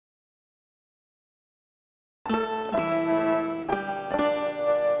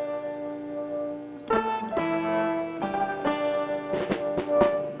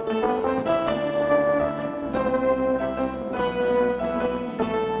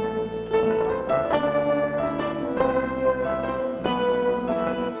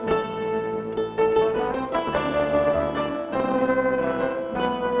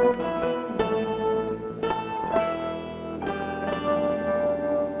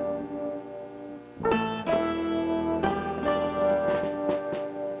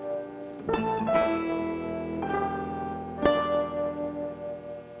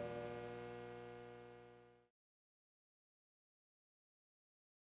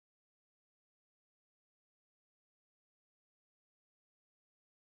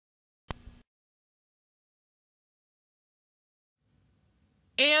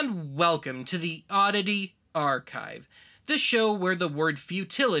and welcome to the Oddity Archive, the show where the word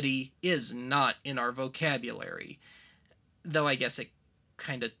futility is not in our vocabulary. Though I guess it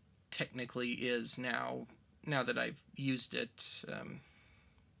kind of technically is now that I've used it.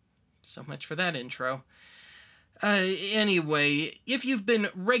 So much for that intro. Anyway, if you've been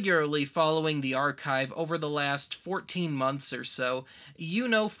regularly following the archive over the last 14 months or so, you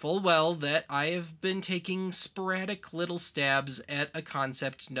know full well that I have been taking sporadic little stabs at a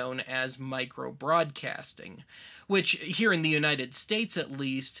concept known as micro-broadcasting, which, here in the United States at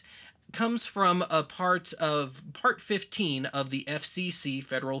least, comes from a part 15 of the FCC,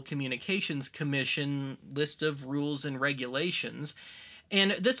 Federal Communications Commission, list of rules and regulations,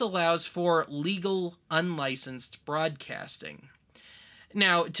 and this allows for legal, unlicensed broadcasting.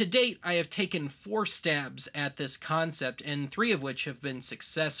 Now, to date, I have taken 4 stabs at this concept, and 3 of which have been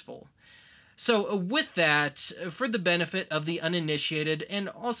successful. So with that, for the benefit of the uninitiated, and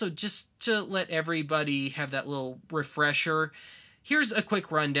also just to let everybody have that little refresher, here's a quick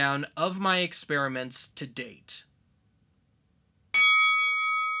rundown of my experiments to date.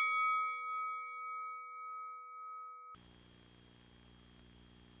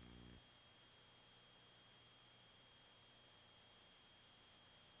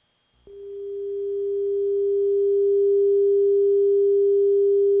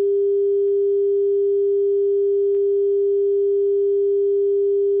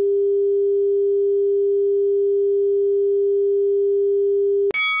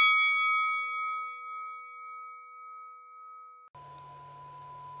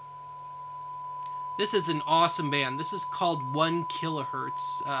 This is an awesome band. This is called 1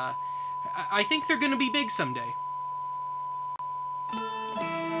 Kilohertz. I think they're going to be big someday.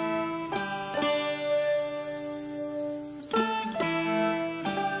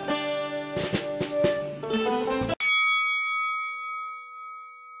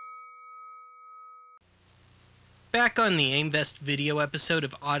 Back on the AimVest video episode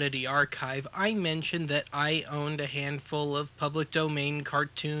of Oddity Archive, I mentioned that I owned a handful of public domain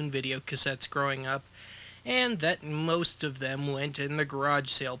cartoon video cassettes growing up, and that most of them went in the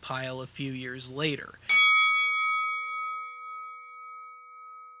garage sale pile a few years later.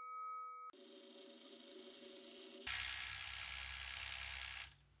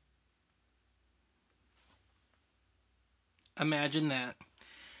 Imagine that.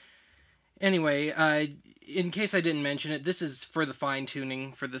 Anyway, in case I didn't mention it, this is for the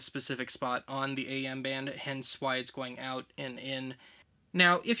fine-tuning for the specific spot on the AM band, hence why it's going out and in.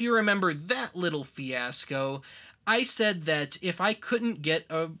 Now, if you remember that little fiasco, I said that if I couldn't get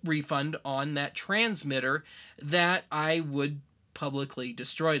a refund on that transmitter, that I would publicly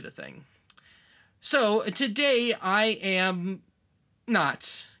destroy the thing. So, today I am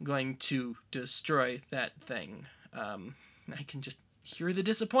not going to destroy that thing. I can just hear the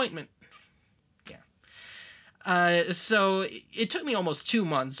disappointment. So it took me almost 2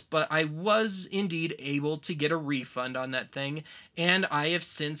 months, but I was indeed able to get a refund on that thing, and I have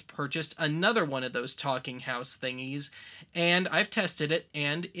since purchased another one of those talking house thingies, and I've tested it,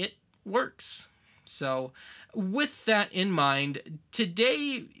 and it works. So, with that in mind,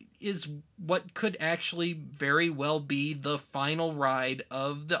 today is what could actually very well be the final ride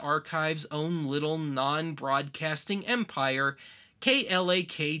of the archive's own little non-broadcasting empire,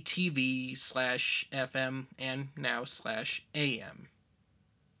 KLAK TV /FM and now /AM.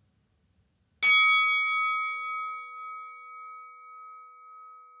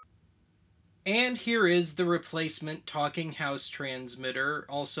 And here is the replacement talking house transmitter,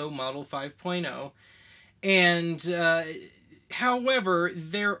 also Model 5.0. And, however,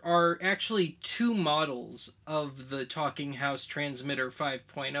 there are actually 2 models of the talking house transmitter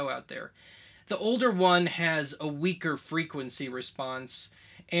 5.0 out there. The older one has a weaker frequency response,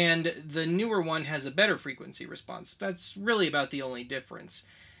 and the newer one has a better frequency response. That's really about the only difference.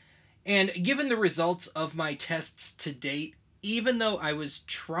 And given the results of my tests to date, even though I was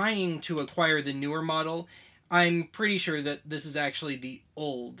trying to acquire the newer model, I'm pretty sure that this is actually the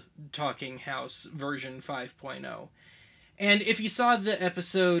old Talking House version 5.0. And if you saw the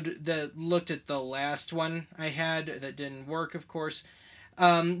episode that looked at the last one I had, that didn't work, of course,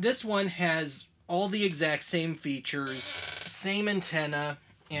 this one has all the exact same features, same antenna,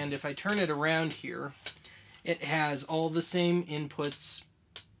 and if I turn it around here, it has all the same inputs,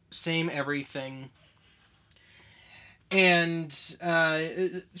 same everything. And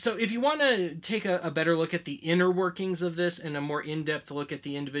so if you want to take a better look at the inner workings of this and a more in-depth look at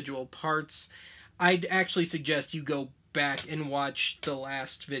the individual parts, I'd actually suggest you go back and watch the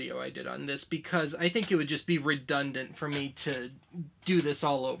last video I did on this, because I think it would just be redundant for me to do this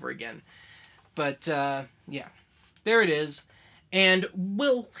all over again. But, yeah, there it is. And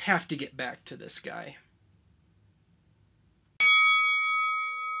we'll have to get back to this guy.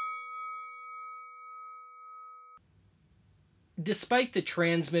 Despite the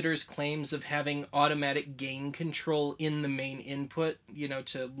transmitter's claims of having automatic gain control in the main input,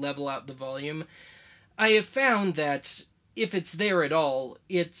 to level out the volume, I have found that if it's there at all,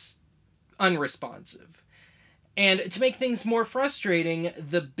 it's unresponsive. And to make things more frustrating,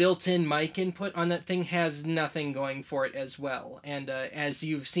 the built-in mic input on that thing has nothing going for it as well. And as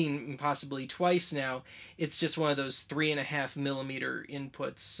you've seen possibly twice now, it's just one of those 3.5mm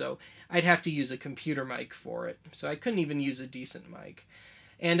inputs, so I'd have to use a computer mic for it. So I couldn't even use a decent mic.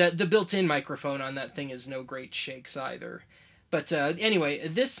 And the built-in microphone on that thing is no great shakes either. But anyway,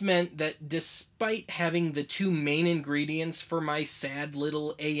 this meant that despite having the two main ingredients for my sad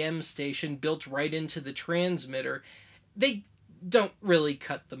little AM station built right into the transmitter, they don't really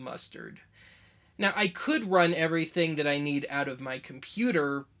cut the mustard. Now, I could run everything that I need out of my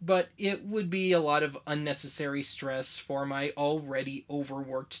computer, but it would be a lot of unnecessary stress for my already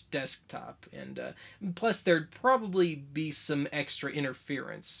overworked desktop, and plus there'd probably be some extra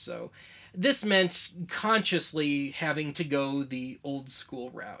interference, so this meant consciously having to go the old school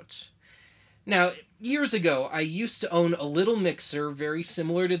route. Now, years ago, I used to own a little mixer very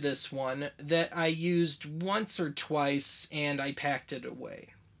similar to this one that I used once or twice and I packed it away.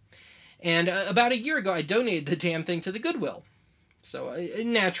 And about a year ago, I donated the damn thing to the Goodwill. So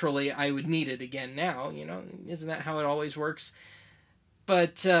naturally, I would need it again now, isn't that how it always works?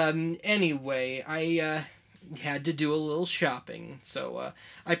 But anyway, I had to do a little shopping, so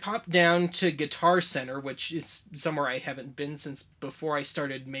I popped down to Guitar Center, which is somewhere I haven't been since before I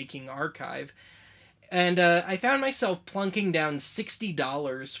started making Archive, and I found myself plunking down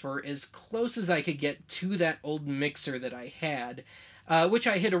 $60 for as close as I could get to that old mixer that I had, which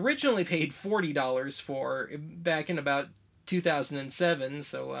I had originally paid $40 for back in about 2007,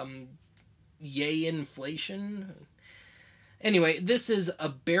 so yay inflation. Anyway, this is a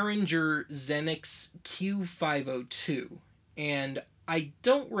Behringer Xenix Q502, and I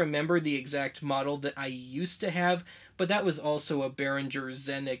don't remember the exact model that I used to have, but that was also a Behringer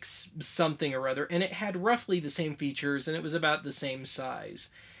Xenix something or other, and it had roughly the same features, and it was about the same size.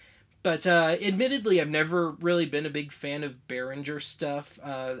 But admittedly, I've never really been a big fan of Behringer stuff.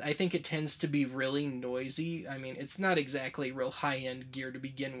 I think it tends to be really noisy. I mean, it's not exactly real high-end gear to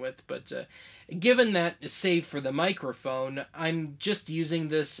begin with, but given that, save for the microphone, I'm just using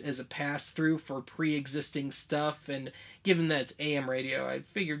this as a pass-through for pre-existing stuff, and given that it's AM radio, I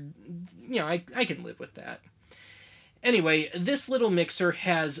figured, I can live with that. Anyway, this little mixer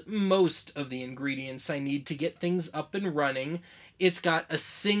has most of the ingredients I need to get things up and running. It's got a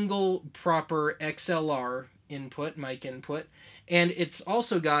single proper XLR input, mic input, and it's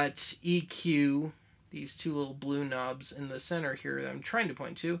also got EQ, these two little blue knobs in the center here that I'm trying to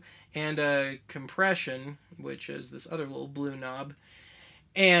point to, and compression, which is this other little blue knob.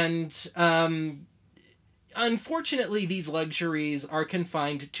 And unfortunately, these luxuries are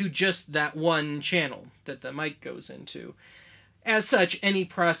confined to just that one channel that the mic goes into. As such, any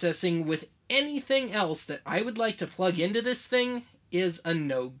processing with anything else that I would like to plug into this thing is a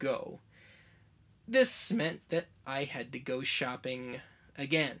no-go. This meant that I had to go shopping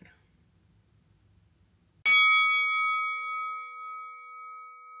again.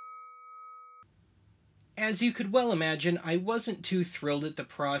 As you could well imagine, I wasn't too thrilled at the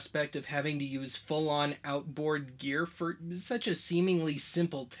prospect of having to use full-on outboard gear for such a seemingly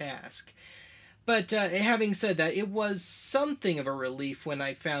simple task. But having said that, it was something of a relief when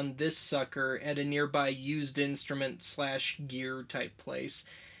I found this sucker at a nearby used instrument / gear type place.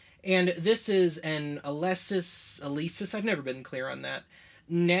 And this is an Alesis, I've never been clear on that,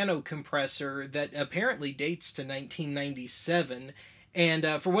 nano compressor that apparently dates to 1997, and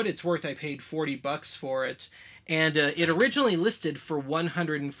for what it's worth, I paid $40 for it, and it originally listed for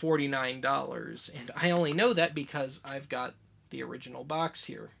 $149, and I only know that because I've got the original box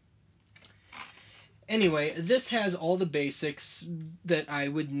here. Anyway, this has all the basics that I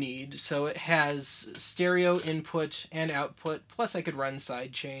would need. So it has stereo input and output, plus I could run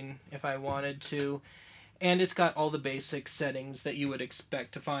sidechain if I wanted to. And it's got all the basic settings that you would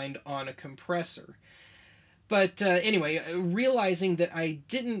expect to find on a compressor. But anyway, realizing that I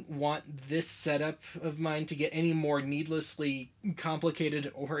didn't want this setup of mine to get any more needlessly complicated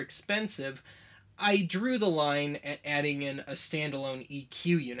or expensive, I drew the line at adding in a standalone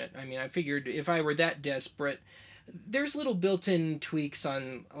EQ unit. I mean, I figured if I were that desperate, there's little built-in tweaks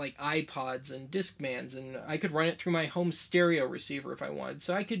on like iPods and Discmans, and I could run it through my home stereo receiver if I wanted,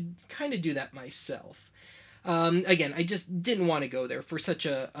 so I could kind of do that myself. Again, I just didn't want to go there for such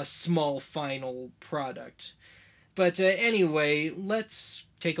a small final product. But anyway, let's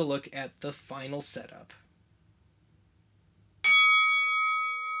take a look at the final setup.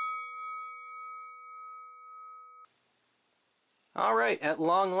 Alright, at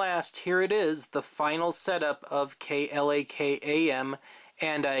long last, here it is, the final setup of KLAK-AM.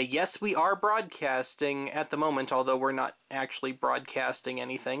 And yes, we are broadcasting at the moment, although we're not actually broadcasting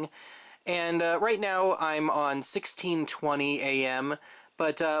anything. And right now I'm on 1620 AM,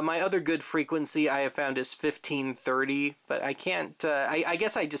 but my other good frequency I have found is 1530, but I can't, I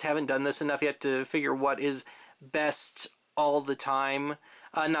guess I just haven't done this enough yet to figure what is best all the time.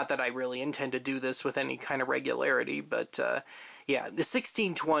 Not that I really intend to do this with any kind of regularity, but yeah, the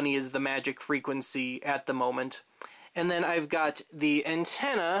 1620 is the magic frequency at the moment. And then I've got the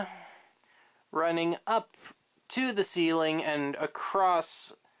antenna running up to the ceiling and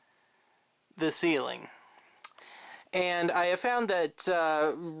across the ceiling. And I have found that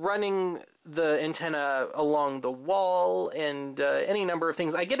running the antenna along the wall and any number of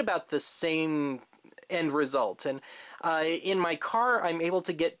things, I get about the same end result. And in my car, I'm able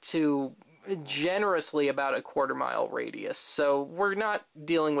to get to generously about a quarter-mile radius, so we're not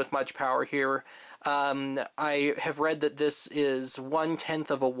dealing with much power here. I have read that this is 1/10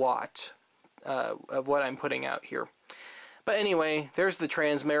 of a watt of what I'm putting out here. But anyway, there's the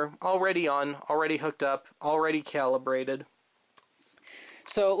transmitter, already on, already hooked up, already calibrated.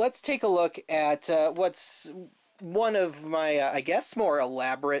 So let's take a look at what's one of my, I guess, more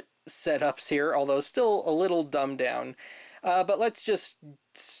elaborate setups here, although still a little dumbed down. But let's just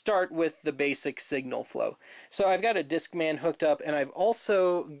start with the basic signal flow. So I've got a Discman hooked up, and I've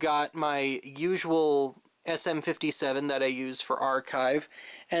also got my usual SM57 that I use for archive,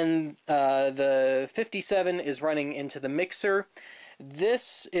 and the 57 is running into the mixer.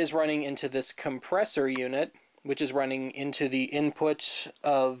 This is running into this compressor unit, which is running into the input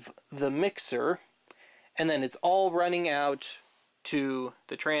of the mixer, and then it's all running out to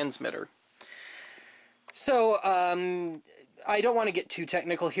the transmitter. So, I don't want to get too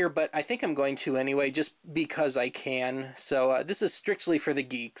technical here, but I think I'm going to anyway, just because I can. So this is strictly for the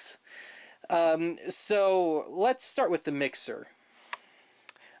geeks. So let's start with the mixer.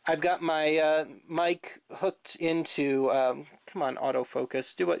 I've got my mic hooked into, come on,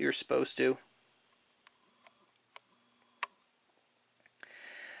 autofocus, do what you're supposed to.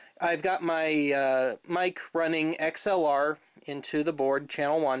 I've got my mic running XLR into the board,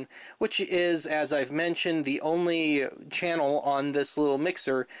 channel 1, which is, as I've mentioned, the only channel on this little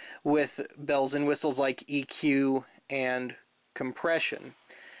mixer with bells and whistles like EQ and compression.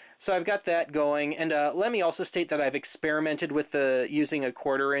 So I've got that going, and let me also state that I've experimented with using a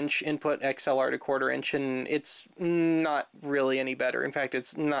 1/4 inch input XLR to 1/4 inch, and it's not really any better. In fact,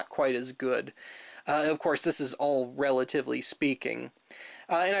 it's not quite as good. Of course, this is all relatively speaking.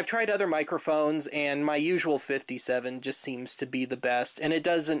 And I've tried other microphones, and my usual 57 just seems to be the best, and it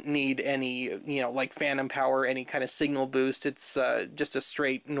doesn't need any, you know, like phantom power, any kind of signal boost. It's just a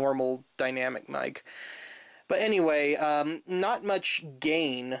straight, normal, dynamic mic. But anyway, not much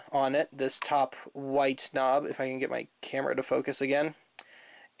gain on it, this top white knob, if I can get my camera to focus again.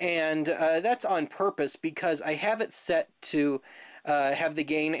 And that's on purpose, because I have it set to have the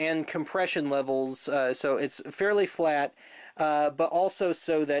gain and compression levels, so it's fairly flat, but also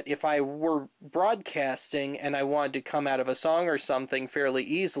so that if I were broadcasting and I wanted to come out of a song or something fairly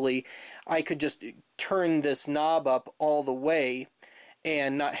easily, I could just turn this knob up all the way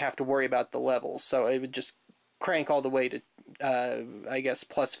and not have to worry about the levels. So it would just crank all the way to, I guess,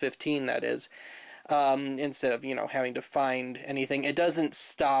 plus 15, that is, instead of, you know, having to find anything. It doesn't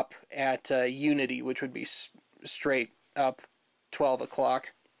stop at unity, which would be straight up 12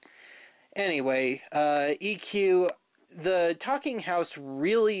 o'clock. Anyway, EQ, the Talking House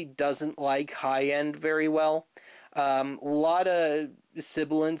really doesn't like high-end very well. A lot of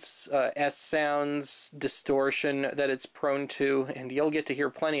sibilance, S sounds, distortion that it's prone to, and you'll get to hear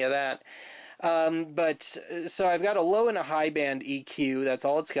plenty of that. So I've got a low and a high band EQ, that's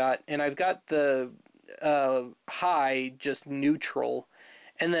all it's got, and I've got the high just neutral,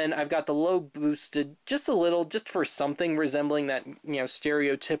 and then I've got the low boosted just a little, just for something resembling that, you know,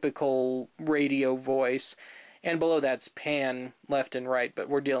 stereotypical radio voice, and below that's pan left and right, but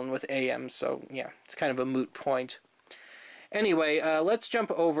we're dealing with AM, so yeah, it's kind of a moot point. Anyway, let's jump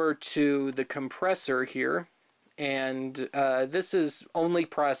over to the compressor here. And this is only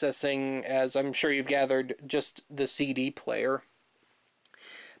processing, as I'm sure you've gathered, just the CD player.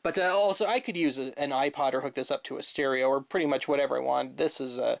 But also, I could use an iPod or hook this up to a stereo, or pretty much whatever I want. This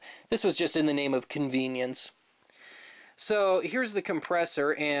was just in the name of convenience. So here's the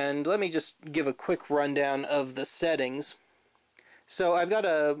compressor, and let me just give a quick rundown of the settings. So I've got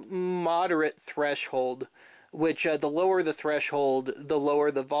a moderate threshold which the lower the threshold, the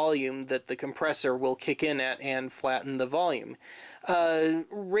lower the volume that the compressor will kick in at and flatten the volume.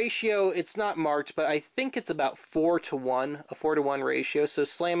 Ratio, it's not marked, but I think it's about 4 to 1, a 4 to 1 ratio, so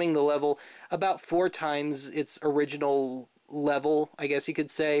slamming the level about 4 times its original level, I guess you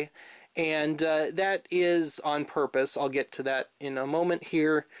could say. And that is on purpose. I'll get to that in a moment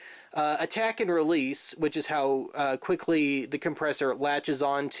here. Attack and release, which is how quickly the compressor latches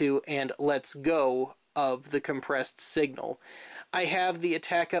onto and lets go of the compressed signal. I have the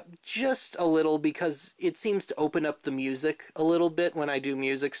attack up just a little because it seems to open up the music a little bit when I do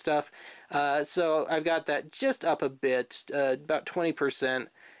music stuff. So I've got that just up a bit, about 20%,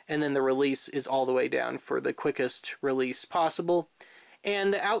 and then the release is all the way down for the quickest release possible.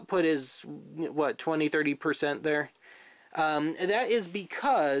 And the output is, what, 20-30% there? That is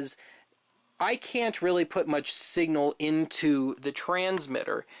because I can't really put much signal into the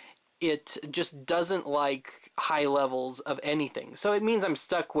transmitter. It just doesn't like high levels of anything. So it means I'm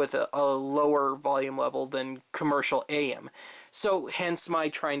stuck with a lower volume level than commercial AM. So hence my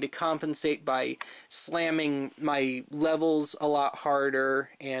trying to compensate by slamming my levels a lot harder.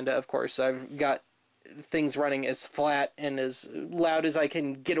 And of course I've got things running as flat and as loud as I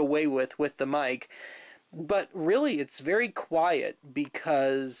can get away with the mic. But really it's very quiet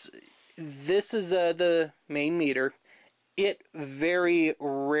because this is the main meter. It very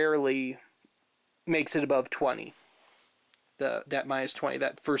rarely makes it above 20. That minus 20,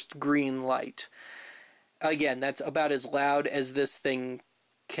 that first green light. Again, that's about as loud as this thing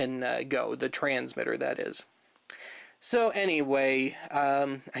can go, the transmitter, that is. So anyway,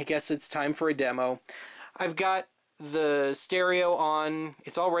 I guess it's time for a demo. I've got the stereo on.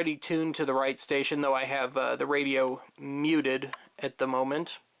 It's already tuned to the right station, though I have the radio muted at the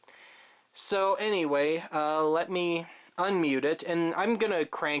moment. So anyway, let me unmute it, and I'm gonna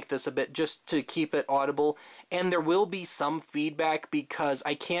crank this a bit just to keep it audible, and there will be some feedback because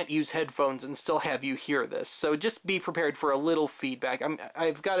I can't use headphones and still have you hear this, so just be prepared for a little feedback.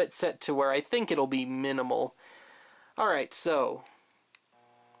 I've got it set to where I think it'll be minimal. Alright, so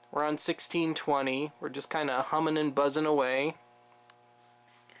we're on 1620, we're just kind of humming and buzzing away,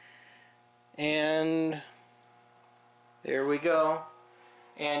 and there we go.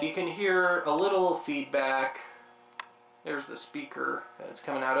 And you can hear a little feedback. There's the speaker that it's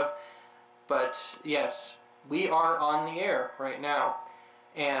coming out of. But yes, we are on the air right now.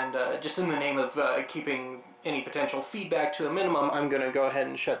 And just in the name of keeping any potential feedback to a minimum, I'm going to go ahead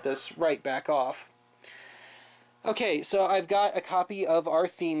and shut this right back off. Okay, so I've got a copy of our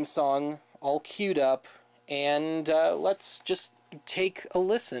theme song all queued up, and let's just take a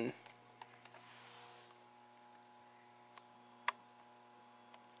listen.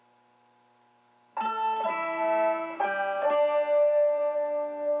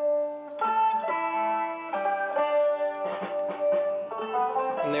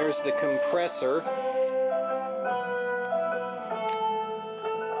 And there's the compressor.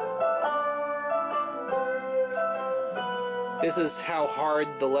 This is how hard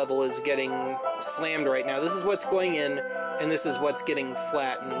the level is getting slammed right now. This is what's going in, and this is what's getting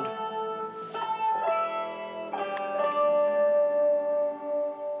flattened.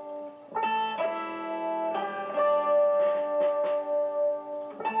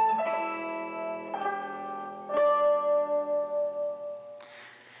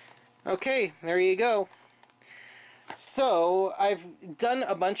 Okay, there you go. So, I've done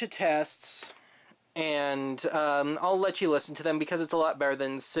a bunch of tests, and I'll let you listen to them because it's a lot better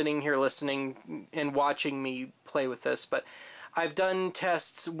than sitting here listening and watching me play with this. But I've done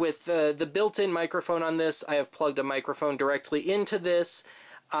tests with the built-in microphone on this. I have plugged a microphone directly into this.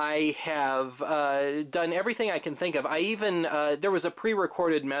 I have done everything I can think of. I even, there was a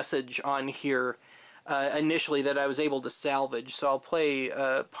pre-recorded message on here initially that I was able to salvage, so I'll play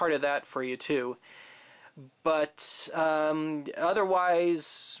part of that for you too. But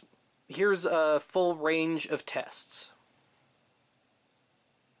otherwise, here's a full range of tests.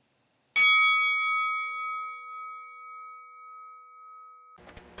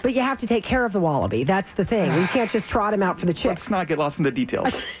 But you have to take care of the wallaby. That's the thing. You can't just trot him out for the chicks. Let's not get lost in the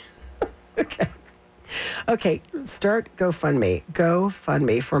details. Okay. Okay, start GoFundMe.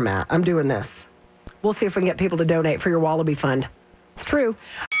 GoFundMe for Matt. I'm doing this. We'll see if we can get people to donate for your wallaby fund. It's true.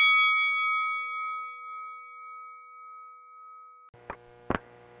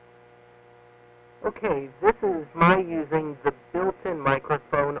 Okay, this is my using the built-in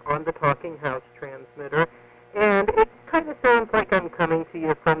microphone on the Talking House transmitter, and it kind of sounds like I'm coming to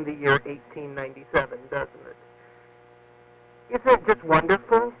you from the year 1897, doesn't it? Isn't it just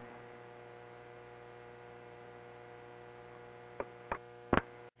wonderful?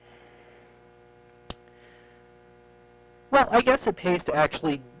 Well, I guess it pays to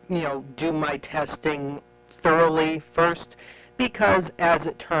actually, do my testing thoroughly first, because as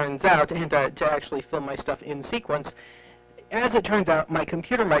it turns out, and to actually film my stuff in sequence, as it turns out, my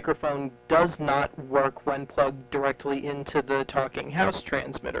computer microphone does not work when plugged directly into the Talking House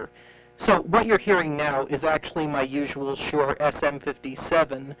transmitter. So what you're hearing now is actually my usual Shure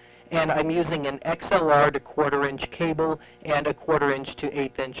SM57, and I'm using an XLR to 1/4-inch cable and a 1/4-inch to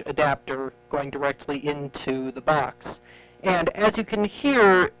 1/8-inch adapter going directly into the box. And as you can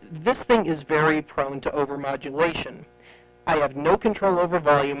hear, this thing is very prone to overmodulation. I have no control over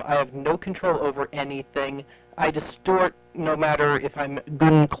volume, I have no control over anything. I distort no matter if I'm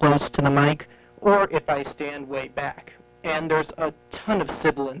good close to the mic or if I stand way back. And there's a ton of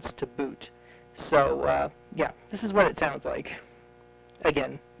sibilance to boot. So, yeah, this is what it sounds like.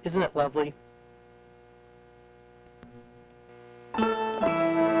 Again, isn't it lovely?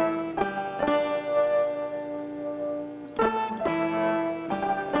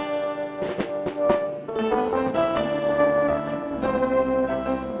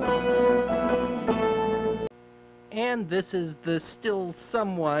 And this is the still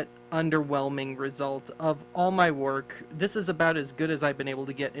somewhat underwhelming result of all my work. This is about as good as I've been able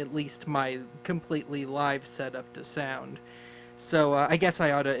to get at least my completely live setup to sound. So I guess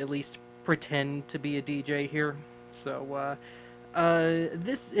I ought to at least pretend to be a DJ here. So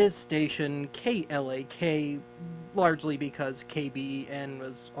this is station KLAK, largely because KBN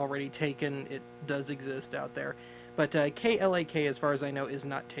was already taken. It does exist out there. But KLAK, as far as I know, is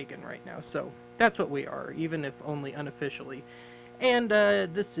not taken right now. So that's what we are, even if only unofficially. And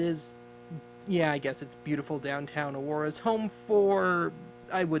this is, yeah, I guess it's beautiful downtown Aurora's home for,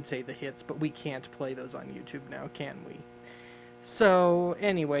 I would say, the hits, but we can't play those on YouTube now, can we? So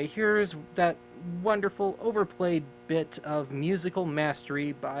anyway, here's that wonderful overplayed bit of musical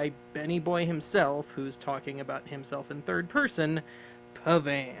mastery by Benny Boy himself, who's talking about himself in third person,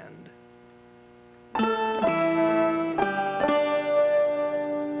 Pavand.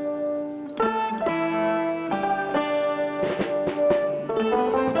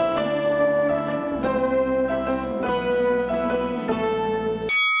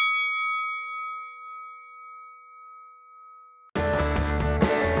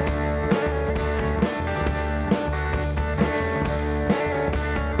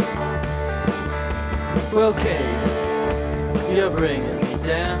 Okay, you're bringing me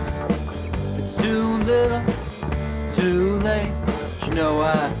down. It's too little, it's too late. But you know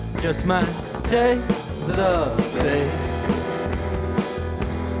I just might take the bait.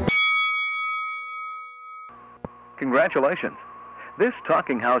 Congratulations. This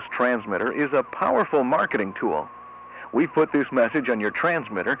Talking House transmitter is a powerful marketing tool. We put this message on your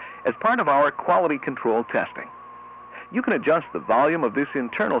transmitter as part of our quality control testing. You can adjust the volume of this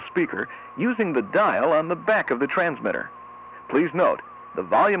internal speaker using the dial on the back of the transmitter. Please note, the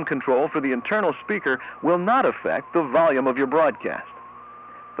volume control for the internal speaker will not affect the volume of your broadcast.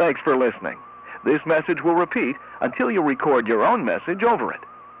 Thanks for listening. This message will repeat until you record your own message over it.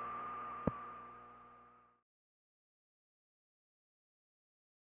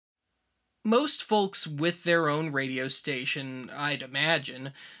 Most folks with their own radio station, I'd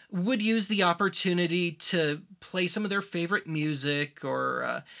imagine, would use the opportunity to play some of their favorite music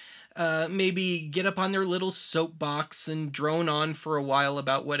or maybe get up on their little soapbox and drone on for a while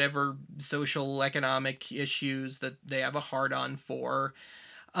about whatever social economic issues that they have a hard-on for.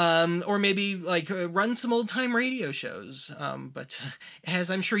 Or maybe, like, run some old-time radio shows. But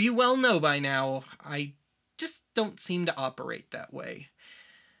as I'm sure you well know by now, I just don't seem to operate that way.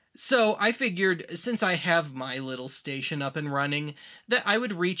 So I figured, since I have my little station up and running, that I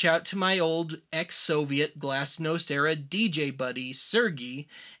would reach out to my old ex-Soviet Glasnost era DJ buddy, Sergey,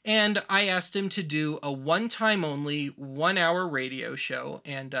 and I asked him to do a one-time only 1-hour radio show,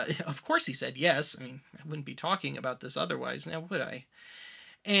 and of course he said yes. I mean, I wouldn't be talking about this otherwise, now would I?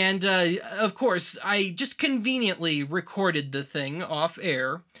 And of course, I just conveniently recorded the thing off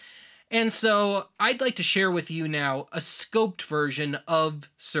air. And so I'd like to share with you now a scoped version of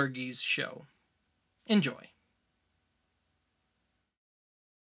Sergey's show. Enjoy.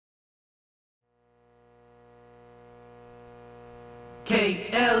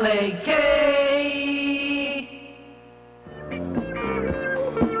 KLAK.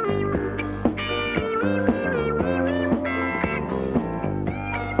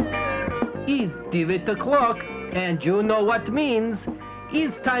 It's 8 o'clock, and you know what means.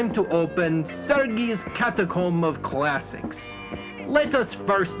 It's time to open Sergey's Catacomb of Classics. Let us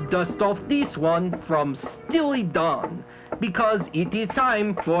first dust off this one from Steely Dan, because it is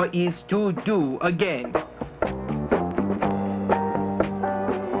time for Is to Do again.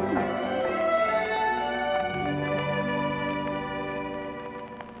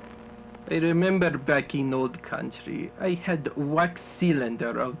 I remember back in old country, I had wax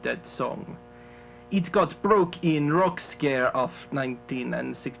cylinder of that song. It got broke in Rock Scare of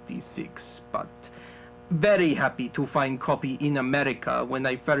 1966, but very happy to find copy in America when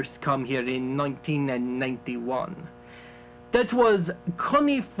I first come here in 1991. That was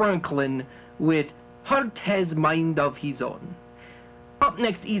Connie Franklin with Heart Has Mind of His Own. Up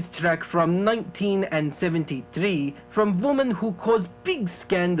next is track from 1973 from woman who caused big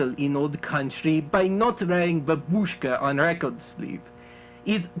scandal in old country by not wearing babushka on record sleeve.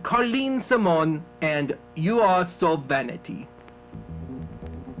 Is Carlene Simon and You Are So Vanity.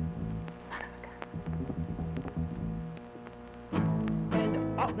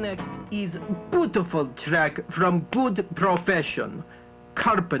 And up next is beautiful track from Good Profession,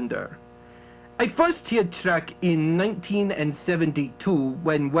 Carpenter. I first heard track in 1972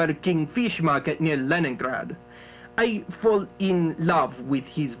 when working fish market near Leningrad. I fall in love with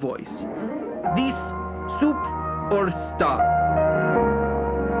his voice. This Soup or Star?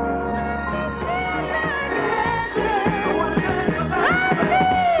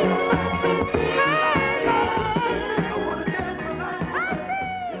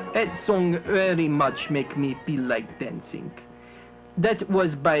 That song very much make me feel like dancing. That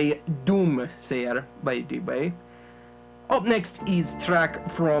was by Doomsayer, by the way. Up next is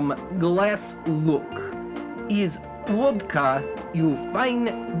track from Glass Look. Is Vodka You Fine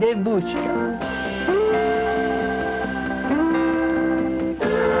Devushka.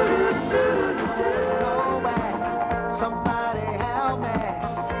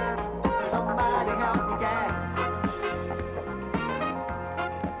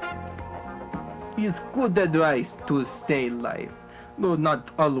 Is good advice to stay alive, though not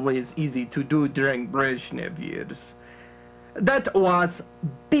always easy to do during Brezhnev years. That was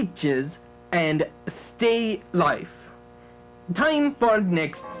Bitches and Stay Life. Time for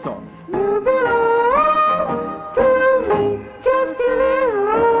next song. You belong to me, just a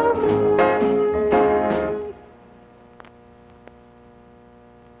little.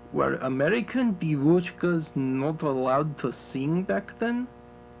 Were American devushkas not allowed to sing back then?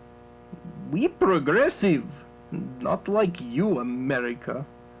 We progressive, not like you, America.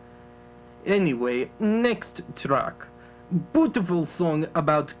 Anyway, next track. Beautiful song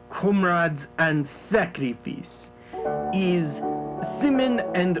about comrades and sacrifice is Simon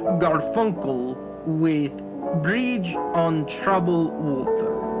and Garfunkel with Bridge on Troubled Water.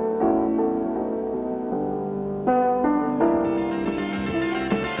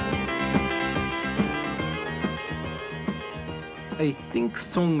 I think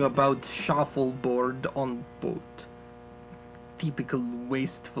song about shuffleboard on boat. Typical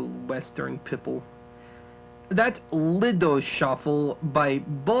wasteful Western people. That Lido Shuffle by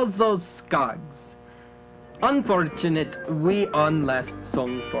Bozo Skaggs. Unfortunate way on last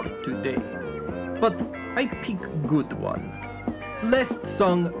song for today. But I pick good one. Last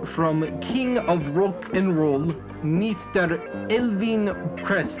song from King of Rock and Roll, Mr. Elvin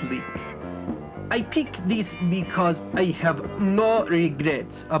Presley. I picked this because I have no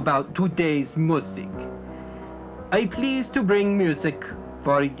regrets about today's music. I please to bring music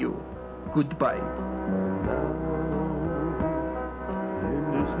for you. Goodbye.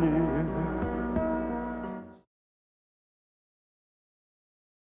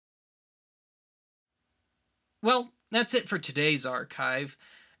 Well, that's it for today's archive.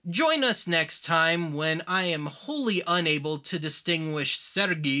 Join us next time when I am wholly unable to distinguish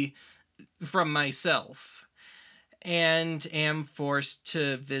Sergei from myself, and am forced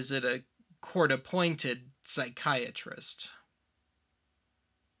to visit a court-appointed psychiatrist.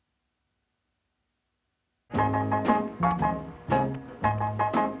 I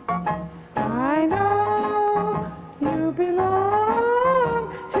know you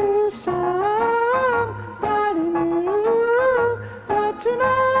belong to somebody new, but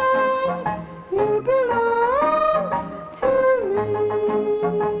tonight you belong to me.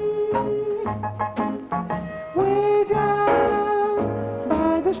 Way down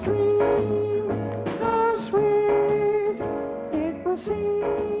by the stream, how sweet it will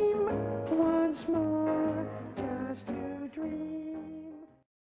seem once more just to dream.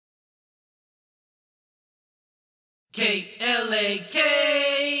 KLAK